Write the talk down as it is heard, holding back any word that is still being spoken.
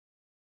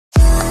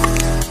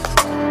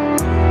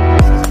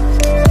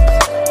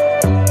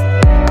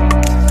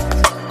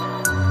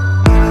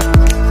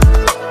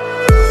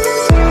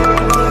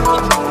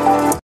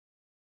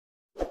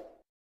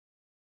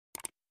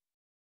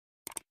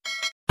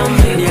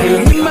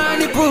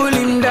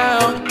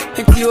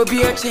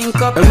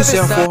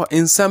for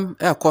in some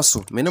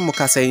koso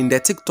menemuka say in the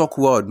TikTok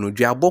world no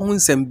duabo hu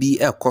nsem bi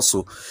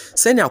koso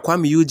senya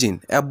Kwame Eugene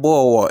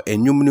ebo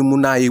enwumnimu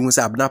na yehu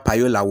say Abena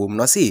Payola wom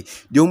no say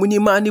the omuni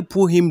mani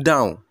pull him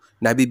down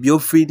na bibio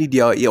free ni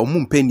dia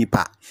omumpe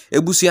nipa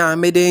ebusua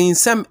mede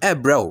nsem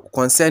ebrel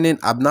concerning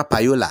Abena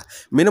Payola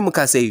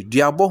menemuka say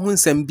duabo hu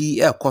nsem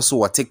bi koso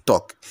wo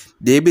TikTok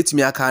de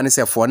ebetumi aka ne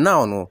say for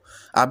now no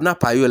Abena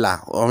Payola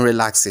on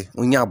relaxe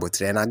unya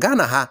abotre na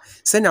Ghana ha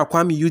senya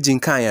Kwame Eugene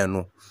kan ya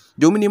no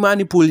the omni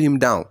mani pull him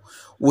down.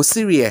 Wo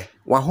sirie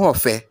wa ho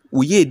fe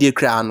wo ye de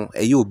kra no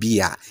eye obi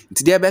a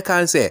nti de be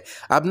kan say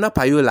Abena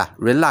Payola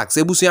relax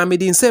ebusu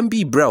amedi nsem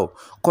bi bro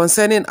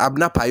concerning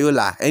Abena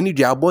Payola any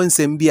duabo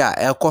nsem bi a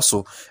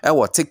ekoso e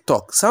wo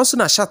TikTok sanso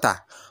na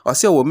Shatta o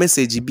say wo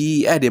message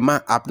bi e de ma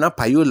Abena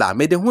Payola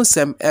mede ho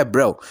nsem e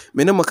bro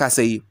me no mo ka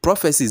say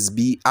prophecies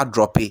bi a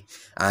drop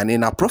and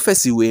in a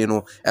prophecy we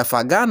no e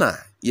fa Ghana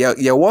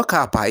ye work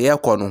up a ye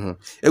kono ho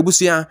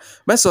ebusia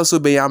meso so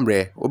be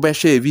yamre wo be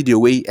share video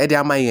we e de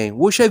amayen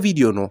wo share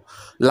video no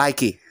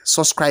like it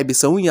subscribe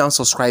so when you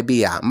subscribe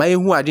ya my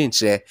hu ade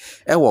nkyere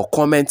e wo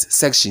comment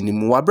section ni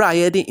mu wabra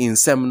ye de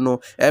insem no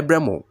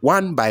ebremo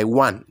one by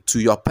one to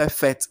your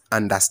perfect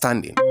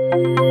understanding.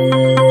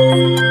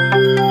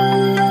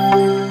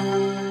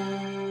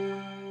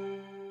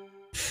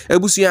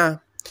 Ebusia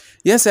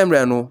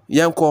yensemre no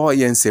yenko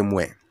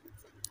yensemwe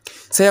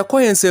say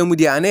akoyen nsem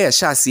di ana ye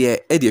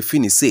hyase e de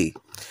fini say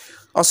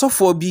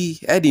osofo bi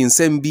e de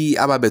nsem bi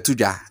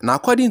ababetudwa na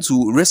according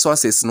to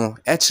resources no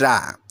e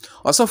kira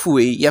osofo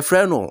we ye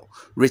frɛ no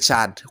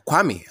Richard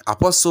Kwame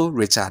Apostle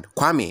Richard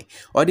Kwame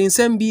o de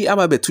nsem bi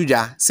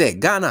ababetudwa say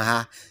Ghana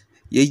ha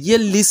ye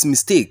least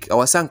mistake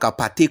awasanka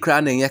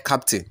particular na ye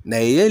captain na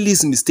ye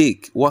least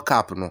mistake work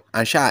up no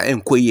ansha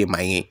enkoye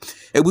manye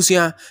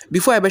ebusia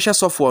before I be share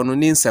sofo no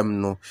ni nsem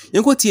no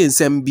yenkoti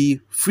nsem bi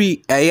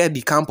free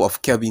the camp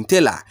of Kevin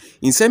Taylor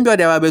nsem bi o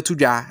de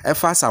ababetudwa e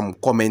fa some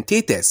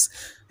commentators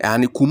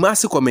and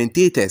Kumasi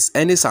commentators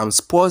and some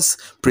sports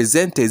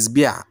presenters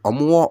bia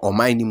omo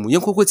omani mu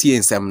yenkokoti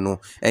nsem no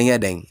enye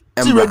den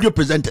radio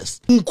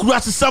presenters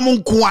nkurase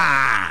sam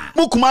kwa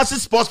mu Kumasi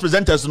sports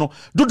presenters no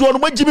dodo no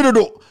magimi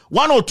dodo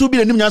 1 or 2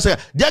 billion nim nyansa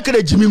they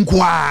are jimi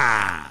nkwa.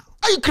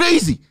 Are you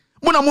crazy?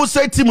 Muna mo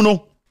say team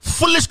no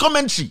foolish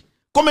commentary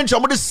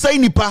am dey say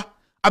nipa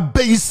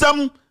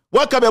abeyisam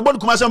waka be bon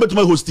Kumasi am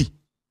betuma hosti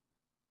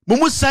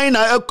mumu sign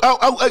na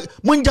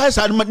mun jai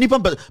sa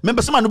nipa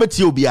member sama no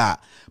betie obia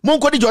mon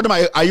kodi Jordan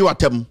ayu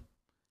atem.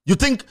 You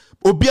think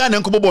obia na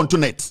nkobo bon to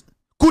net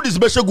kudus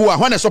be shego a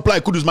when supply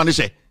kudus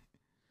manishe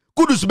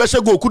kudus be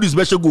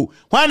shego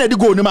when na di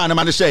go ni ma na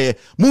manishe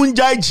mun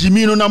jai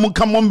jimi no na mun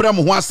kam mbra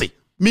mo ho ase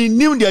me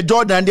nim de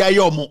Jordan de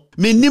ayomo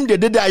me nim de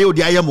dede ayo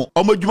de ayemo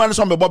omodwuma no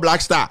so mbebo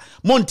Black Star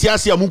mon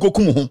tiase am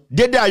nkokum ho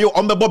dede ayo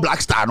ombebo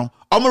Black Star no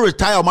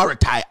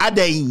retire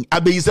aden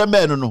abeyisem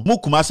no mu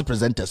Kumasi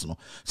presenters no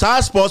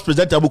sa sports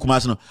presenter mu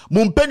Kumasi no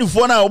mu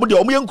mpanifo na omo de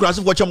omo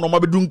yenkurase fo chem no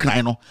mabedu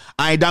nkran no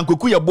ai dan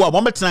koku ye bo a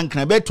mo metena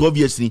nkran be 12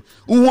 years ni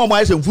uhu omo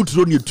ayese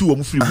mfuturo ne tu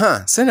omo free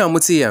sena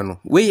muti ye no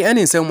we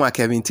any nsem wa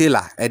Kevin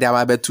Taylor e de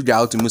ababetu ja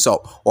out mu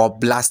so o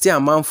blast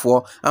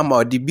amanfo ama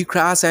o de bi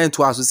kra sign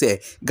to aso say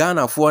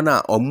Ghana fo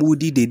na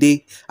omudi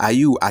dede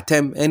ayu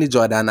atem any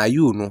Jordan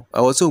ayu no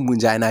also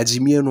munja na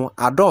jimie no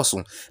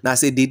adoso na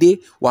say dede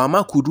wa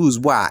ma kudus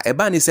bo a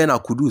ni sena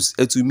kudus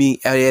etumi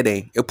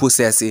eyeden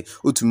eposese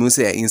otumi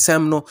se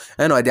insem no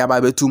ena ode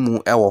ababetu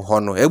mu ewo ho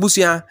no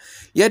ebusua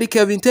ye de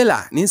Kevin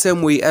Taylor ni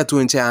nsem we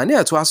eto nche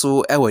na eto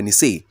aso ewo ni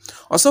sei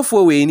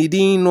osofo we ni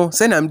din no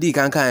sena mdi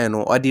kankan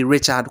no ode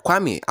Richard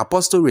Kwame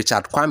Apostle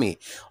Richard Kwame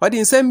ode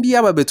nsem bi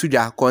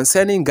ababetudwa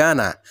concerning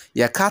Ghana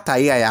ye kata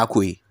ye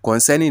yakoi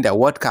concerning the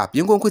World Cup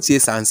yenkonkotie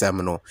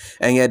sansem no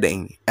enye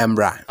den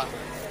embra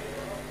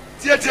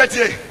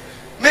tie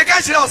make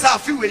a share us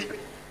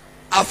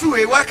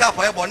afiwe wake up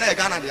for na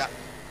Ghana dia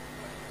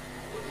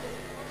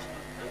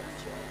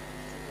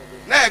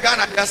na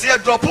Ghana dia say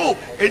drop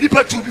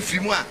enipa tu bi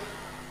fimu a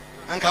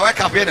anka wake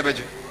up here na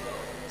beje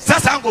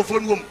sasa go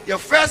phone room your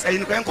first and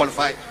you can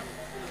qualify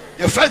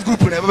your first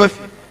group na be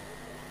fi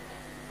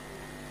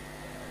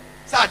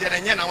sa dia na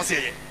nya na wo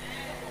say ye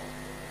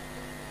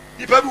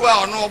nipa bi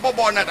wa ono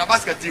bobo na da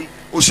basket team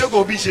o shego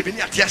obi she bi ni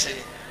atia she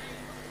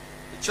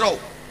chiro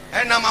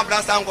na ma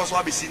blast anko so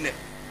abisi ne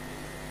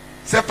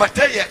se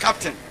pate ye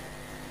captain.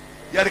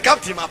 You're the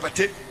captain, my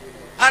pate.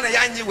 And a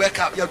yanny wake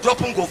up. You're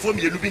dropping go for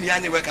me. You're looking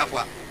yanny wake up.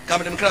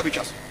 Come in the club.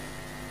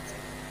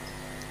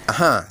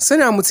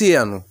 Sena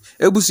mutiano.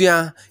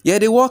 Ebusia, ye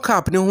de walk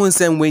up no one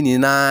same way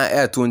na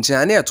air to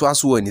nche na to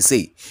aso ni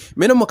say.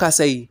 Menomoka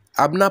say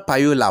Abena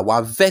Payola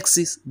wa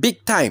vexes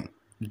big time.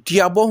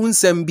 Diabo hun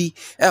sembi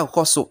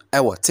koso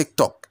ewo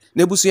TikTok.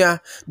 Nebusia,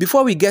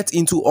 before we get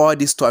into all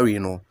this story,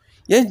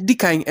 yen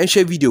dikan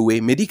enhwe video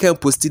we medical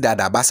posti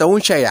dada basa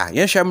won hwe ya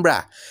yen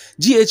hwembra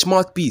GH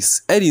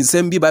mouthpiece edin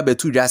sembi ba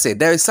betudwa say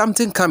there is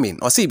something coming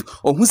or say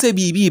ohun se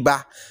bibi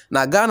ba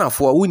na Ghana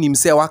for wonim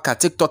say waka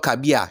TikTok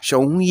abia hwe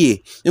ohun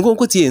ye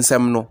yenkonkoti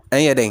ensem no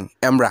enye den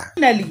embra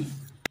finally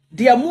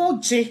dia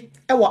moje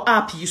e wo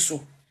app yi so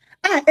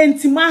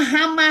entima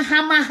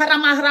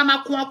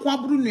harama kwa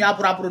buru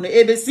nua no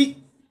ebesi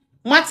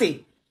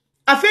mate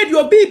afedi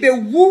obi be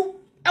wu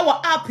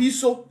ewa app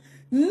iso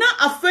na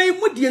afei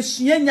mu de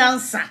asua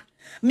nyansa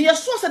me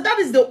so say that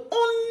is the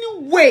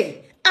only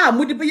way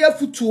mu de be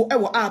yafutuo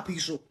ewa app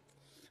iso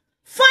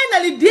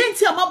finally the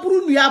enti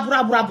amaburu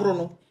nua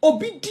no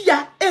obi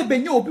dia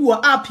ebenya obi wo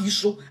app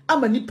iso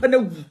ama nipa na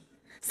wu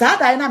saa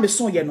dai na me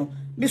so ye no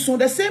me so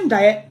the same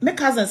dai me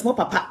cousins mo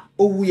papa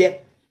owuye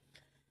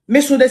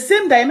me so the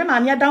same day me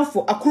maami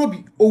adamfo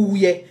akrobi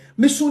owuye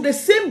me so the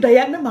same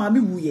day me maami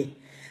wuye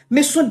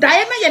me so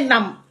day me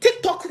yenam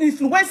TikTok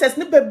influencers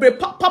ne bebre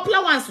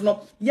popular ones no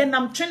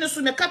yenam twene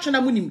so me ka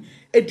twena munim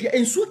edua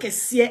ensuo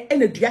kese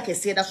ena dua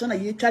kese da so na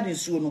ye twa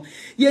nsuo no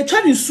ye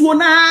twa nsuo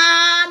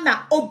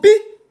na obi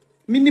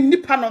minim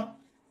nipa no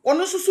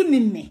ono susu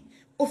nimme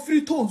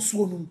ofiri to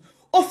nsuo no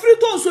ofiri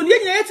to nsuo ye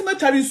nyina yetima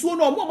twa nsuo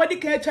no omo madi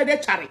ka twa de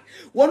tware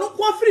wono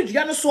ko ofiri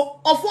dua no so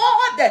of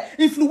all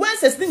the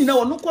influencers ni nyina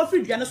wono ko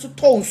ofiri dua no so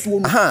to nsuo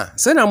no aha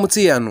se na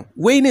muti ya no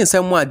we ni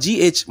nsem a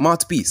GH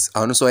mouthpiece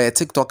ono so ye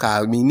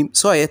TikToker minim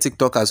so ye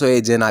TikToker so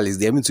ye journalist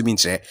dey me to me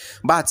nche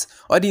but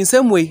odi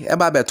nsem we e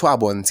ba beto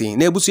abontin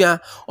na ebusua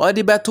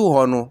odi beto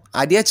ho no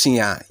ade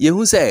chia ye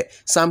hu se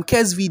some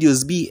case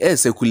videos bi e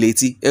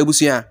circulate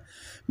ebusua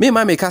me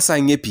ma me kasa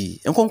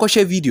nyepi enkonko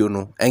hwe video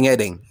no enye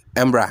den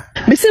Embra.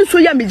 Mesin so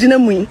ya megina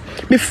mu yi.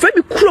 Me fra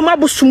bi kuro ma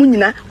bosom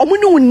nyina. Omo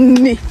ne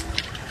wonni.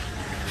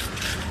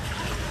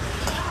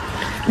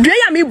 Dua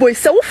ya me boy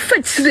se wo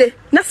fatire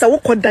na se wo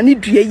kodane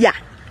dua ya.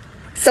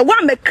 Se wo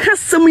ameka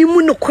sam yi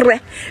mu no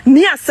kore.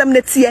 Ni asam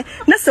na tie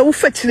na se wo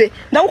fatire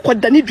na wo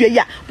kodane dua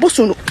ya.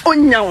 Boso no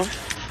onyawo.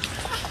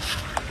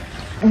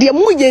 De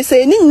mu ye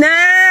se ni na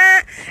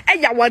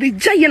eya wari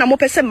gyaye na mo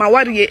pese ma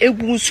wari e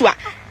egu nsu a.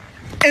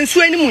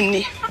 Ensu ani mu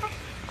ni.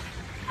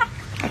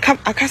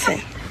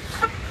 Akase.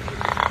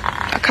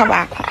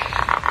 Kabako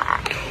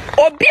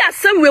obi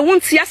asem we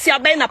wonti ase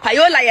Abena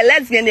Payola ye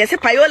lesbian ye se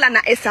Payola na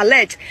is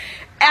alleged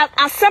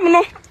asem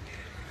no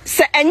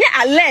se enye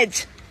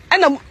alleged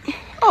and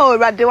oh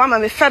rade wa ma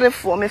me fere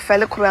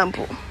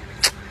krampo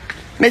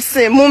me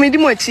se mo me di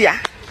mo chia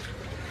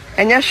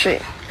enye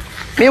hwe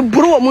me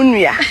buru wo mu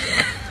nua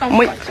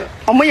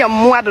omo ye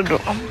mo adodo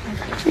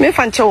me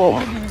fa nche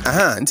wo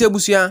aha nti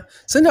ebusua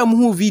senda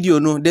mu video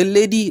no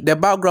the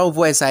background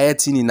voice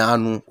ayetini na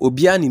anu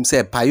obia nim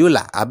say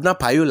Payola Abena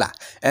Payola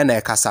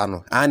ena kasa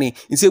no ani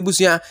nti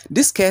ebusua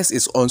this case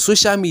is on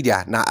social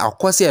media na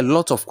akwase a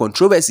lot of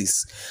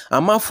controversies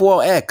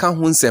amafo ka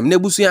ho nsem na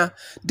ebusua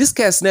this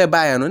case na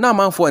ba ya no na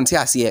amafo nti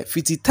ase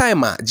fiti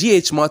time a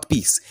GH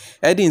mouthpiece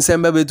edi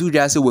nsem bebedu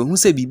dia se we hu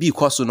se bibi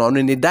koso no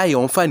no ne dai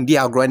on fan di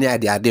agro ne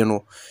ade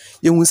no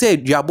ye hu se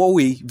duabo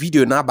we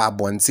video na ba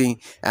bontin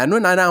eno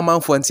na na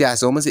amafo nti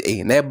ase o mo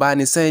se na ba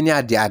ni say ni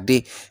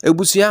ade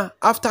ebusua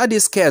after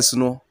this case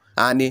no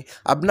ani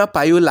Abena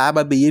Payola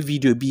aba be ye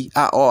video bi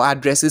or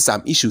addresses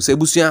some issues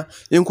ebusua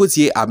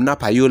enkotie Abena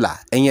Payola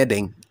enye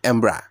den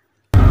embra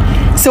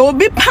so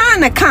obi pa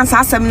na cancer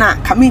asem na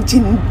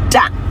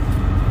kamijinda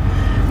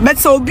but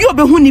so obi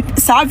obehu ni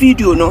sa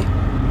video no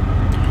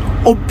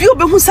obi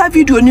obehu sa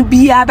video ni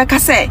bia beka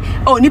say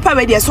oh nipa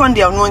we dey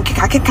Sunday no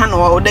nkeka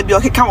no da bi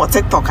okeka wo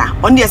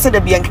TikToker on dey say da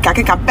bi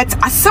nkeka but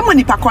asem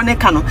nipa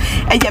koneka no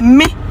eye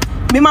me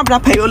Abena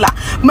Payola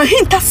ma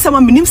hinta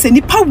sama minim se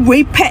nipa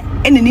we pe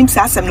enenim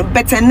se asem no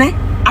better ne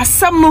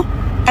asem no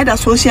e da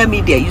social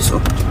media yuso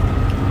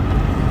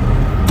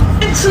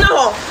metina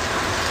ho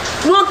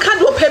no kan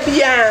do pe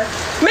bia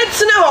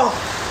metina ho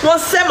no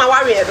se ma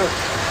ware do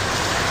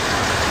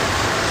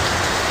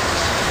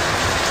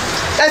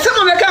asem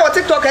no ka wo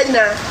TikTok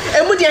agina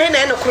emu dia he na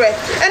eno kore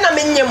ena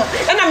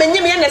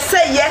menyem ye na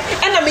say ye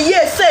ena me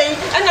ye say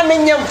ena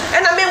menyem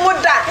ena me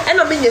ngoda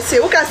ena me nye say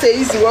wo ka say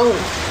easy wo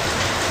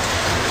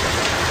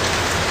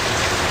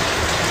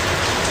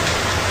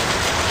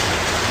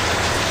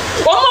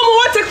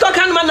Omo TikTok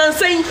and man and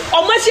saying,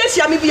 "Oh, my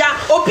share me bia,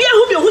 obi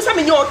hu bi hu sa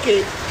me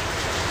okay."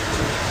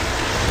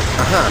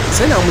 aha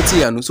say na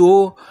muti ya no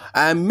so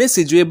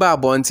message we ba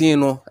bontin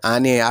no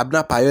ani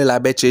Abena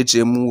Payola be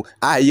cheche mu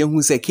ye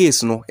hu se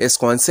case no is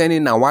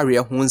concerning na ware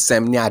hu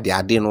nsem ni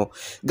ade no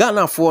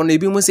Ghana for no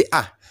ebi mu say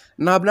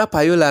na Abena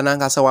Payola na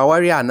ngasa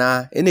waware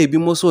ana ena ebi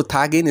mu so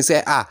tag ni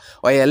say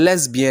oye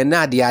lesbian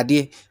na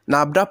ade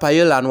na Abena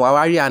Payola no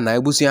waware ana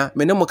ebusua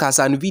me ne mo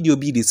kasa no video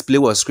bi display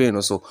was screen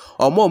no so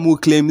omo mu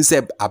claim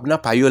say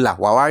Abena Payola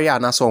waware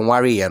ana so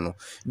onware ye no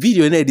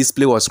video na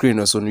display was screen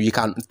no so you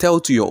can tell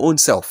to your own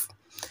self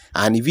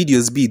and the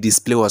videos be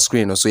display was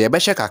screen no so ye be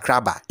check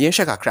akraba ye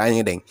check akra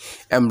yen den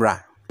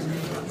embra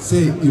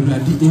say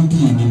iradi mp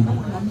ni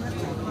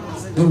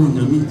e wo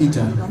nyami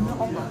ita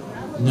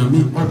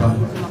nyami oba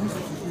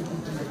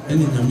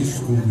ene nyami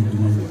school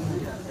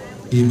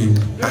amen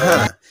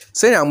aha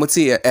say na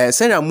muti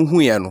say na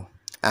muhu ye no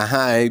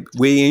aha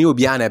we yen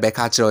obi ana be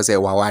ka kire say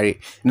waware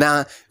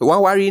na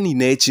waware ni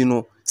na echi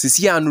no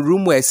sisi anu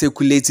room we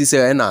circulate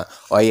say na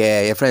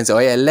oye your friends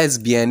oye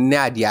lesbian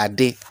na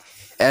ade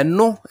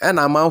no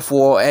ena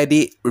manfo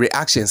edi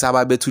reactions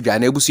aba betu dwa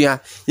na ebusua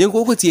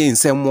yenkoko tie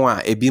nsem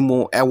a ebi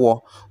mu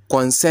ewo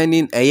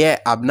concerning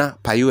Abena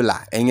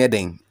Payola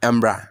enyeden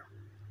embra.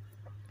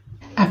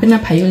 Abena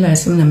Payola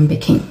asem na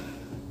mbeki.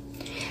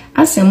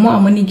 Asem mo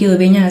amoni gi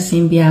obenya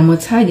asem bia mo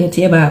target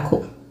e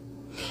baako.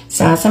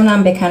 Sa asem na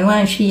mbeka no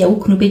anhwe ya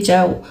wukunu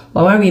beja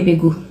wa ware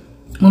begu.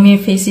 Mo me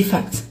face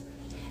fact.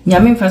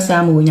 Nyame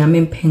mfasa mo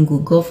nyame mpengu,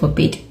 God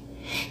forbid.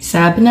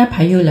 Sa Abena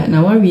Payola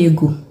na ware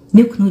egu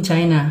ne kunu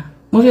China.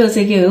 Mo fe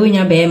osege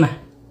onya bema.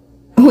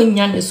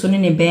 Onya ne so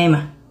ne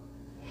bema.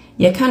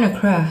 Ye kana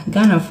kra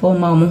Ghana for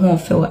ma mo ho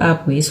fe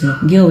app we so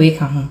girl we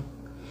ka ho.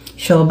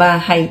 Shoba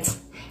height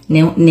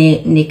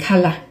ne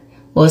color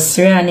or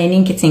sra ne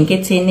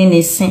nkete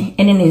ne sen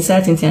ene ne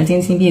nsa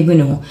tintin bi egu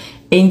ne ho.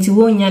 Enti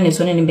wonya ne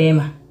so ne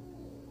bema.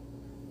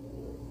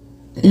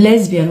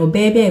 Lesbian or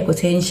baby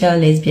potential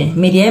lesbian.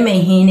 Me de me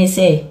hin ne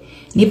say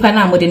nipa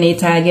na mode ne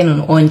target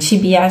no on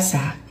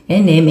chibiasa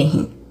ene me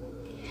hin.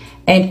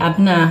 And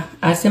Abena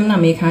asem na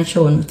me kan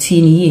show no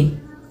tini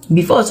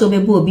before so be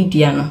bo bi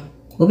dia no.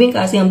 Obi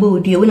nka say mbo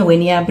odi we na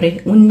wani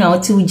abre unna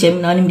oti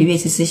ugem na nim de we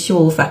sisi show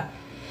over.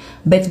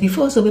 But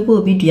before so people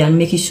will be doing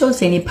make sure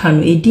say ni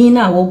pano edin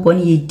na wo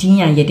boni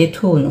edin an ye de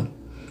to no.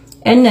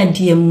 And na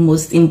the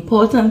most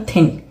important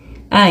thing.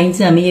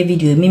 Into na me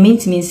video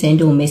me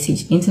send a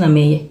message into na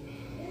me.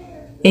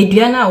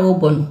 Edua na wo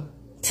bono.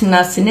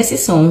 Tina se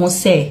necessary ho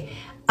say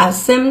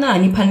asem na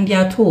ni pan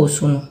dia to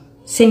so no.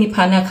 Se ni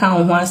pan ka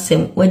ho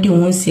asem wadi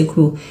ho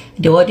sekru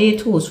de wode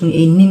to so no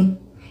enim.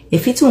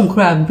 Efitu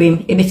nkra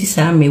brem ebeti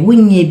sa me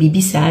wonye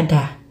bibi sa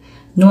da.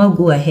 No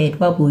go ahead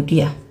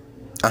wabodua.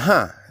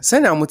 Aha.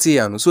 Send amuti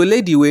ya no. So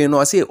lady we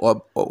no say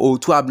o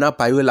to Abena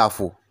Payola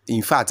fo.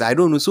 In fact, I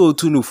don't know so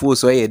to no fo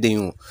so ye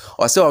den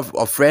o say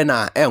of friend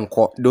na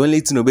enko. The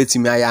only thing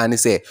obetimi aya ne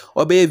say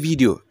obe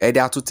video e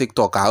dey to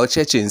TikTok a o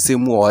cheche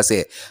nsemu o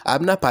say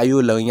Abena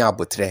Payola onya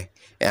abotre.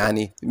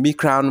 Yani me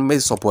crown me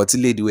support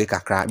lady we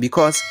kakra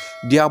because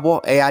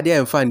diabo e ade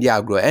emfa ndi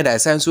agro and I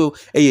sense so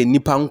e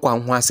nipa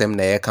nkwa ho asem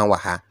na ye kan wa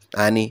ha.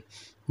 Ani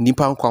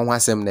nipa nkwa ho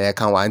asem na ye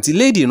kan wa anti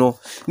lady no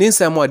ni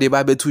nsem o de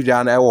ba betu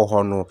dwa na e wo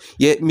ho no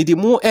ye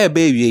midimu e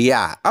ba wie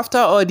ya after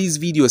all these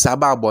videos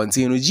about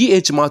bontin no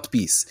GH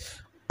mouthpiece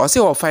o say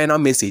o final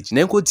message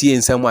na nko tie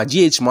nsem a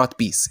GH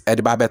mouthpiece e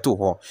de ba betu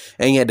ho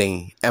enye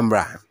den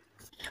embra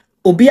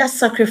obi a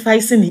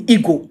sacrificing the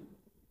ego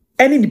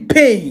any the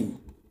pain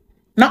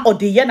na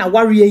odiye na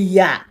warrior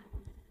ya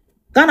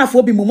Ghana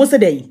for bi momo say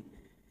dey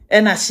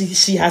and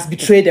she has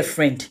betrayed a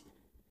friend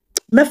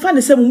me fa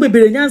ne say mo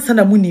bebere nyansa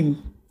na munim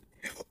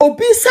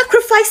obi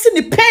sacrificing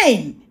the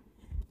pain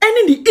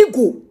and in the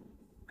ego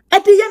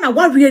odiye na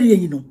warrior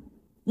you know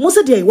mo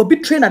say dey will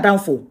betray na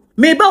downfall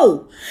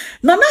meba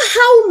nana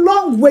how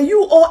long were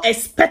you all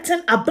expecting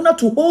Abena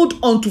to hold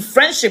on to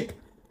friendship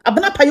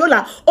Abena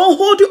Payola or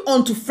hold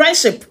on to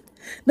friendship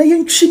na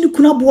yentwi ni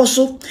kuna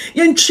boso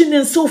yentwi ne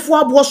nsofo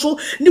aboso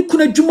ni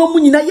kuna dwuma mu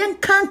nyina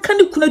yenkanka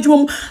ni kuna dwuma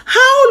mu.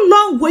 How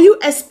long were you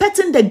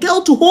expecting the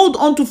girl to hold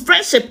on to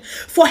friendship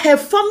for her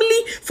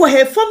family, for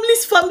her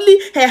family's family,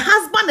 her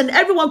husband and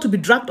everyone to be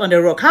dragged on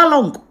the rock? How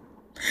long?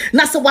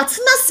 Na se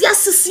watina sia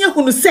sisia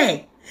hunu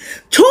say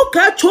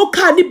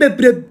choka ni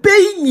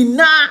bebrebe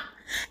nyina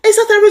is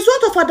as a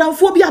result of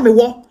adamphobia me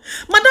wo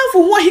madam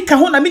for ho hika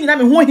ho na me nyina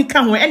me ho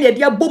hika ho ene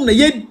de abom na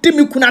ye di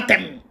me kuna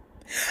tem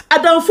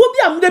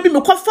adamphobia mde bi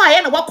me kwafa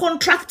ye na wa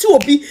contract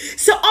obi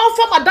se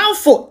offer madam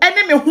for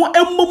ene me ho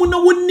emmom na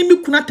wonni me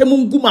kuna tem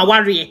nguma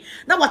ware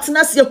na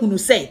watena se hunu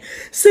say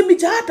se mi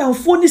ja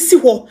adamfo ni si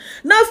ho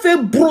na fe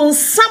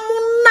bronsam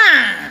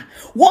na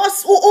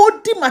was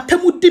odi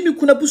matemu di mi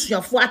kuna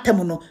busuafo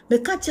atemu no me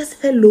can't just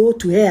hello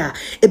to her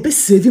e be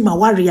save my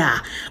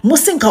warrior mo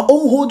senka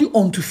on hold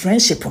on to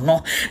friendship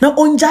no na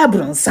onja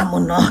bronsam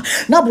no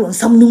na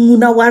bronsam no mu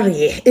na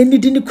warrior eni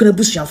di ni kuna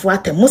busuafo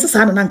atemu mo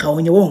sesa na nka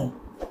onye won.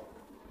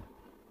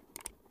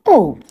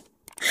 Oh,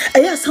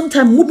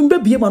 sometimes moving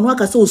baby man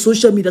waka so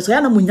social media so ya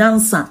na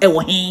munyansa e wo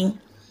hin.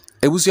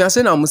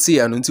 Ebusuase na musi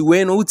ya no nti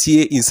we no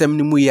utie insem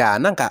ni mu ya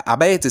nanka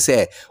abaye te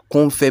say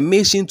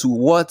confirmation to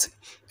what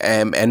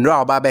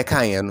enra oba be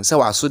kan ye no se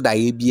waso da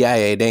ye bia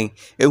ye den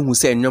ehu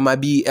se nnoma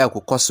bi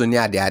ekokoso ni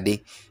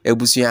ade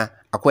ebusua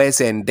akwai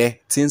sende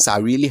things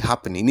are really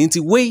happening nti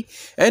we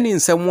any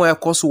nsem wo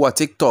ekoso wa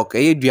TikTok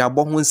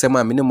duabo ho nsem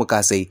a mene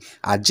muka say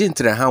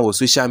agentre ha wo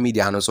social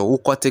media no so wo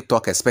ko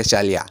TikTok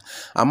especially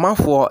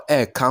amafo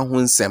kan ho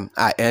nsem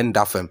a end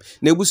afem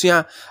na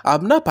ebusua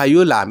Abena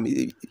Payola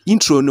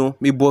intro no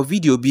me bo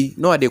video bi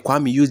no de kwa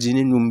me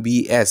Eugene num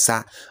bi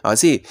esa I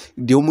say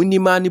the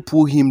omunima ni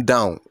pull him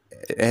down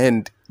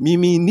and me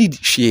need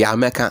she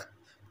ameka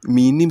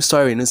me nim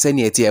story no say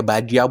netie e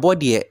ba duabo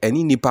de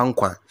ani nipa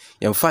nkwa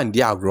yemfa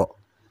ndi agro.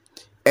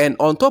 And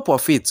on top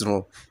of it,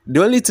 no,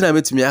 the only thing I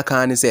met me I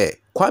can say,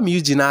 Kwame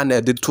Eugene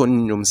na the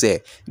tone say,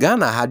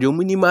 Ghana had your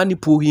money money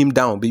pull him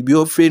down, baby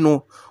of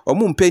no, or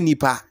moon penny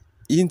pa,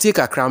 you take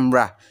a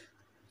cramra.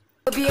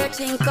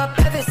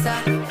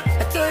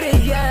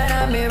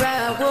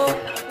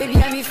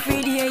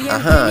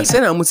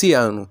 Send a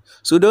musiano.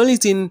 So the only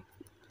thing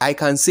I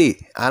can say,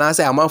 and I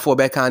say I'm for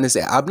back and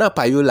say Abena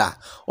Payola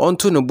on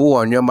to no bo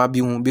on your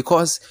mabi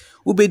because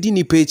Ubedi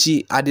nipa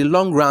echi at the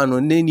long run no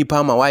ne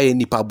nipa ma waye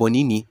nipa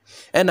bonini.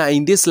 And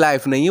in this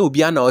life na ye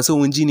obi ana also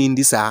wunjini in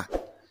this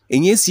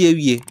enye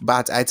sie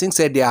but I think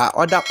said there are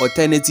other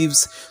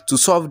alternatives to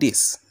solve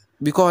this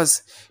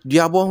because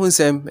diabo hu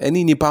nsem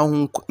eni nipa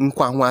hu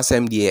nkwa hu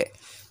asem de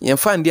yen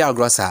fan dia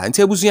agrosa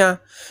nti abusua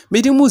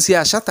medi musi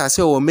a Shatta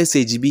se o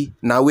message bi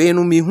na we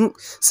no me hu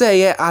say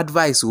ye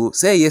advice o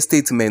say ye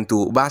statement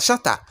o ba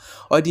Shatta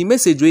or the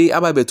message we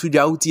aba betu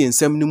dwa uti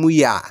ensem no mu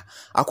ya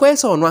akwai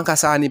se onu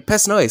ankasa ni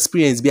personal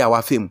experience bi a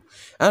wa fam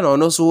and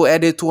ono so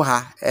edit to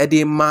her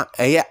edi ma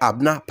eye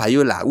Abena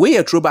Payola we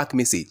a throwback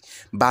message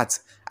but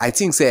I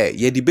think say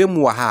ye di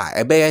bemu wa ha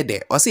ebe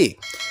de or say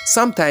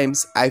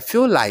sometimes I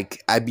feel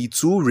like I be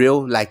too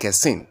real like a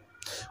sin.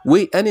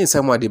 We any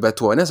someone de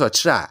beto na so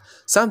chira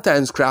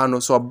sometimes cry no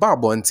so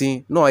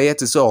babontin no yet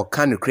to so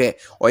can cre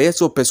or yet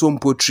so person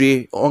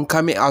portray on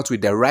coming out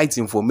with the right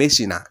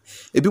information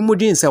ebi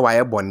modin say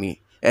why boni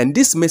and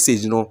this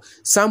message no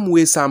some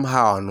way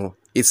somehow no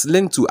it's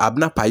linked to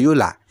Abena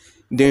Payola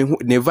the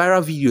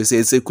viral video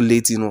say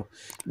circulating no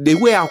the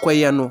way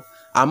akwaye no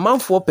a man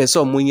for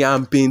person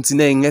munya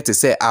painting na to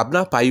say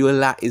Abena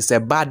Payola is a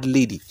bad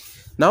lady.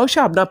 Now she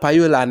Abena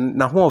Payola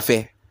na ho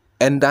fe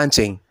and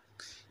dancing.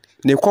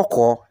 Ne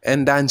koko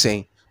and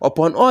dancing.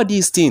 Upon all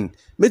these things,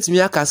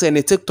 metimi aka say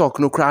ne TikTok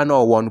no cry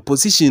no one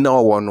position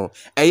no one no.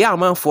 Eya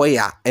man for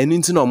ya and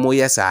into no more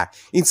yesa.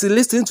 Into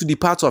listening to the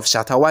part of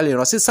ShattaWale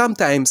no say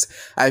sometimes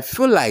I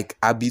feel like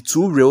I be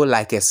too real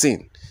like a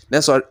sin.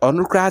 That's all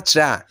onu cry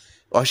tra.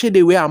 Or she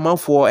the way a man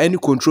for any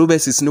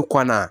controversies no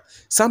kwana.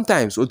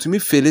 Sometimes or to me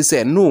feel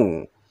say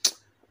no.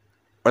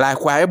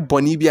 Like why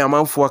boni bi a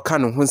man for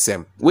kan ho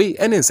nsem. We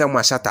any nsem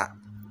wa Shatta.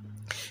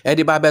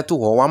 Edi babeto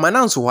ho wa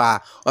mananso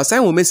ha o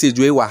sign wo message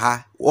we wa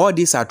ha all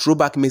these are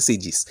throwback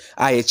messages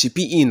I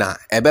chipi ina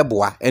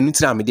ebeboa enu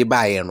tira me de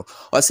baaye no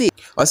o say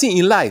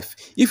in life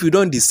if you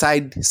don't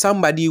decide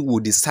somebody will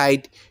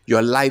decide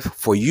your life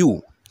for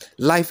you.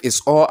 Life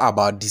is all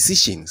about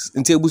decisions.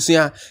 Nti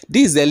ebusuya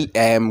this is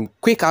a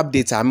quick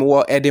update am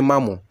wo edi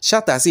mamo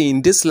Shatta say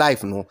in this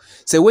life no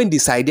say when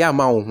decide am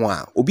ho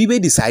a obi be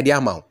decide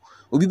am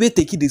obi be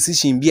take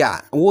decision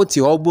bia what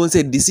your own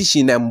say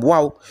decision and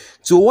wow.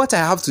 So what I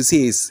have to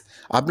say is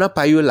Abena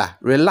Payola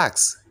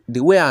relax the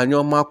way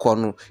anyo makọ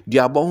no di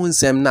abohu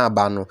nsem na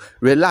aba no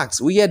relax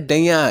we ye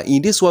dan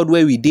in this world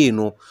where we dey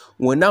no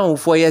we now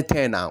for ye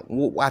 10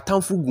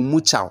 atamfu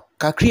gumu chaw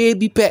kakre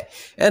bi pe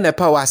and a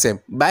power asem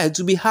but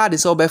to be hard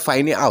is all be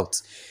finding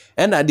out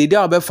and the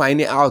day be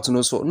finding out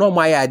no so no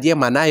my idea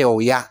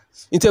manayo ya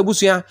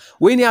Intebusuya,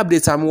 when you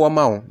update am wo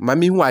ma o,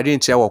 mami hu ade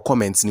nche wo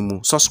comment ni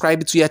mu.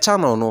 Subscribe to your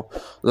channel no,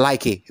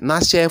 like it, na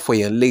share for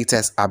your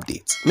latest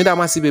updates. Me da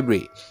masi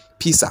bebre.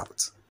 Peace out.